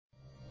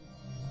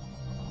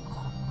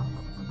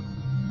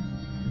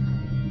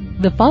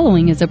The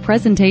following is a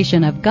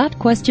presentation of Got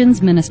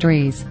Questions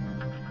Ministries.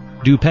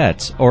 Do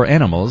pets or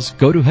animals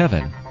go to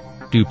heaven?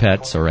 Do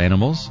pets or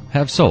animals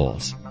have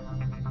souls?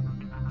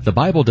 The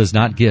Bible does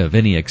not give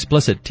any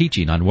explicit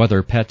teaching on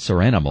whether pets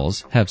or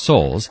animals have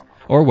souls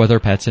or whether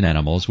pets and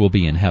animals will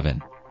be in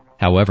heaven.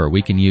 However,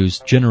 we can use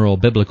general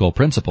biblical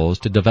principles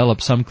to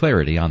develop some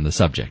clarity on the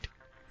subject.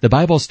 The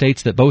Bible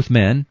states that both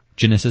men,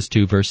 Genesis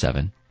 2 verse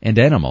 7, and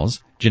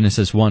animals,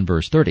 Genesis 1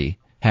 verse 30,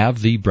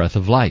 have the breath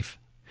of life.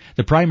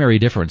 The primary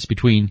difference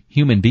between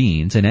human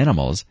beings and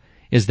animals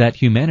is that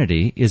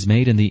humanity is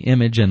made in the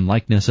image and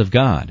likeness of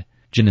God,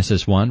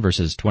 Genesis 1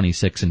 verses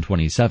 26 and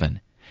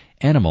 27.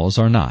 Animals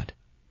are not.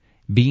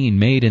 Being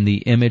made in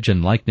the image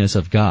and likeness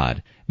of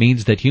God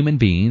means that human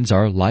beings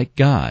are like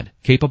God,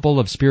 capable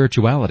of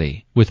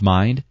spirituality, with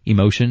mind,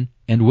 emotion,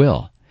 and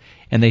will,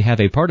 and they have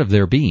a part of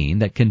their being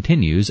that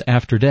continues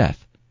after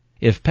death.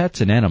 If pets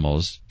and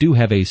animals do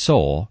have a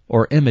soul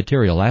or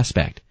immaterial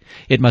aspect,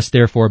 it must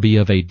therefore be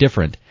of a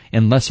different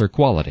and lesser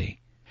quality.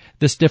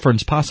 This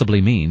difference possibly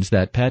means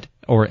that pet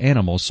or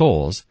animal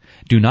souls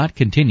do not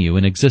continue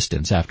in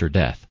existence after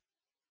death.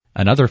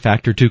 Another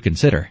factor to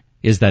consider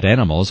is that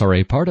animals are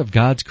a part of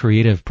God's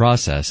creative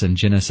process in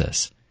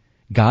Genesis.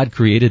 God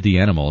created the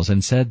animals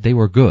and said they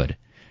were good,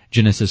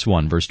 Genesis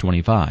 1 verse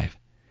 25.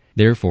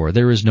 Therefore,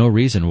 there is no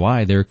reason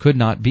why there could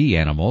not be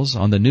animals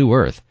on the new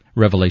earth,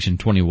 Revelation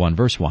 21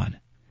 verse 1.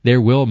 There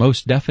will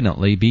most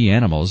definitely be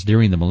animals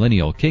during the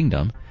millennial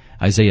kingdom,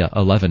 Isaiah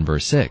 11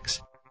 verse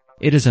 6.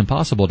 It is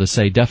impossible to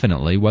say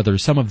definitely whether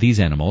some of these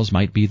animals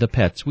might be the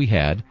pets we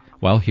had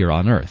while here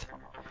on earth.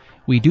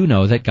 We do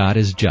know that God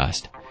is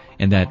just,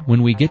 and that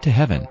when we get to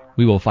heaven,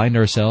 we will find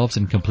ourselves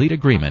in complete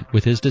agreement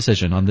with His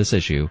decision on this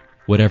issue,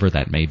 whatever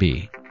that may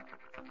be.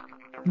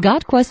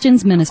 Got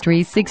Questions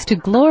Ministries seeks to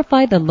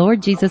glorify the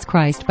Lord Jesus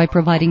Christ by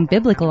providing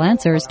biblical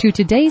answers to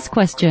today's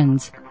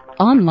questions.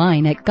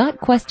 Online at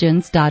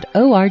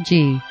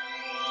GotQuestions.org.